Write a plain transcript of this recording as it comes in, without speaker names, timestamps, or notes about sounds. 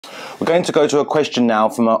We're going to go to a question now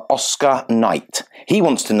from Oscar Knight. He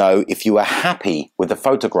wants to know if you were happy with the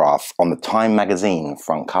photograph on the Time magazine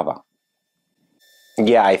front cover.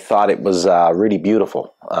 Yeah, I thought it was really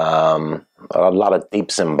beautiful. A lot of deep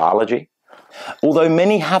symbology. Although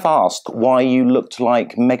many have asked why you looked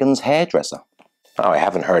like Meghan's hairdresser. Oh, I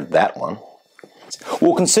haven't heard that one.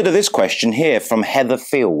 Well, consider this question here from Heather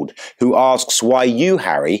Field, who asks why you,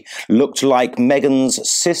 Harry, looked like Meghan's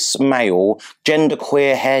cis-male,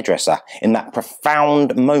 genderqueer hairdresser in that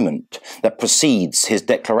profound moment that precedes his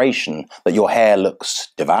declaration that your hair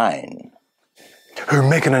looks divine.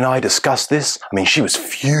 Meghan and I discussed this. I mean, she was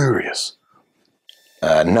furious.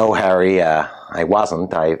 No, Harry, I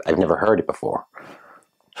wasn't. I've never heard it before.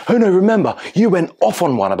 Oh no, remember, you went off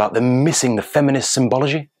on one about them missing the feminist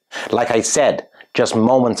symbology? Like I said just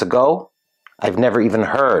moments ago, I've never even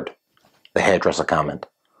heard the hairdresser comment.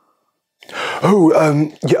 Oh,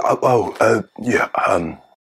 yeah,